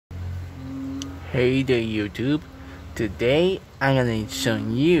Hey there YouTube, today I'm gonna show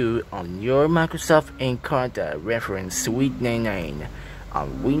you on your Microsoft Encarta reference Suite 99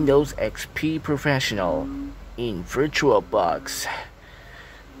 on Windows XP Professional in VirtualBox.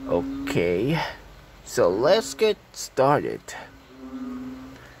 Okay, so let's get started.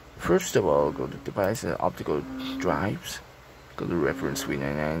 First of all, go to Device and Optical Drives, go to reference Suite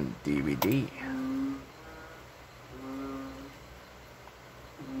 99 DVD.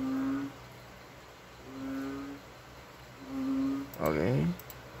 Okay.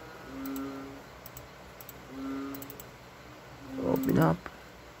 Open up.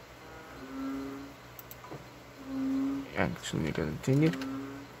 Actually continue.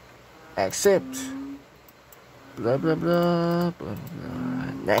 Accept. Blah blah blah blah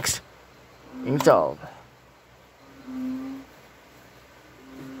blah. Next. Install.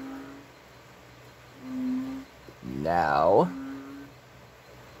 Now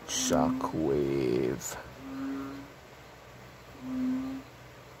Shockwave.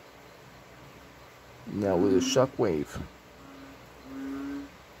 Now with a shockwave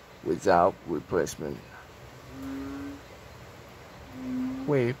without replacement.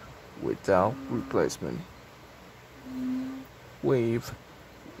 Wave without replacement. Wave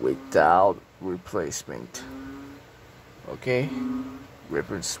without replacement. Okay?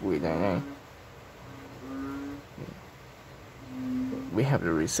 Reference Suite 99. We have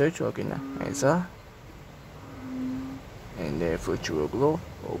the research organizer and the virtual globe.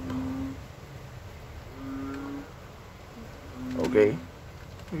 Okay.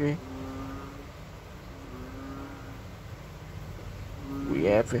 We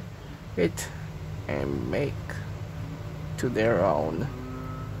have it and make to their own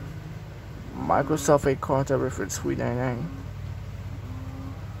Microsoft Encarta reference Suite 99.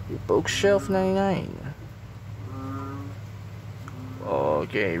 Bookshelf 99.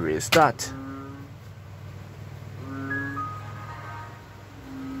 Okay, restart.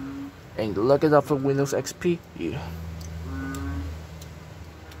 And look it up for Windows XP. Yeah.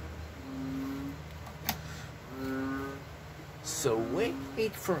 So wait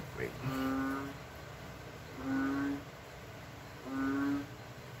for it.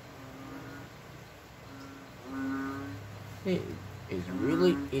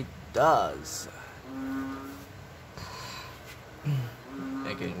 It does.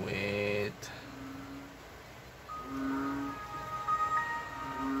 I can wait.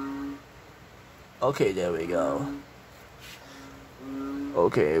 Okay, there we go.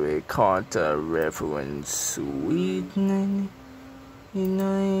 Okay, we caught a reference Suite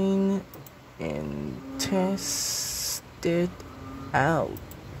 99 and test it out.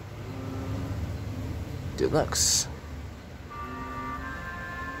 Deluxe.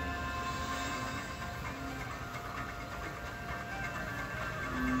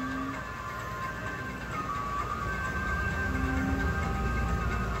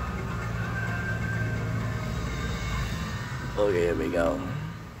 Okay, here we go.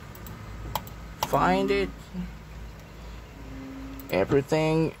 Find it.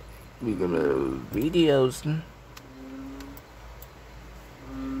 Everything. We go to videos.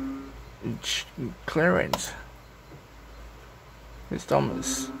 Clearance. Miss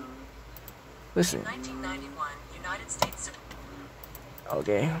Thomas. Listen. 1991, United States.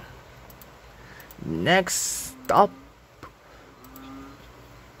 Okay. Next stop.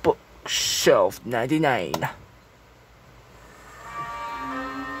 Bookshelf 99.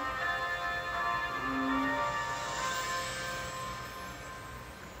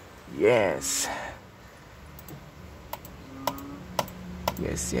 Yes.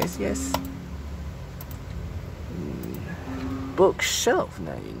 Bookshelf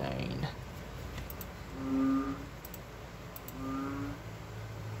 99.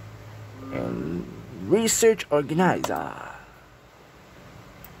 And research organizer.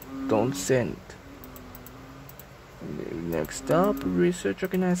 Don't send. Next up, research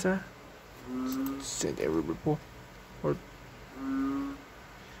organizer. Send every report.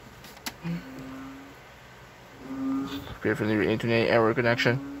 Prepare for the internet error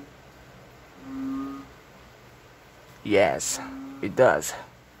connection. Yes, it does.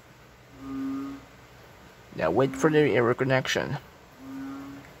 Now wait for the error connection.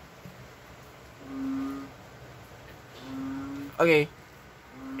 Okay.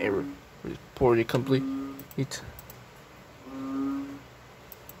 Error reported complete.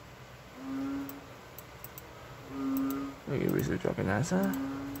 Okay, research organizer.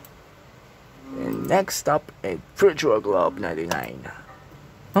 And next up, a Virtual Globe 99.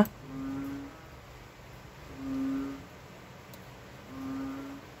 Huh?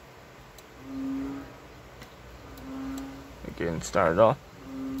 Again, start it off.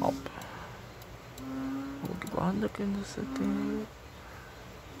 Up. Banda setting.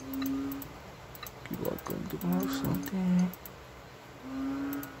 Something.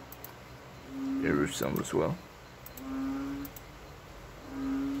 There is some as well.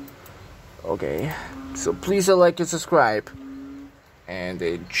 Okay, so please like and subscribe and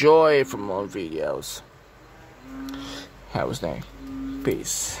enjoy for more videos. Have a nice day.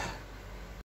 Peace.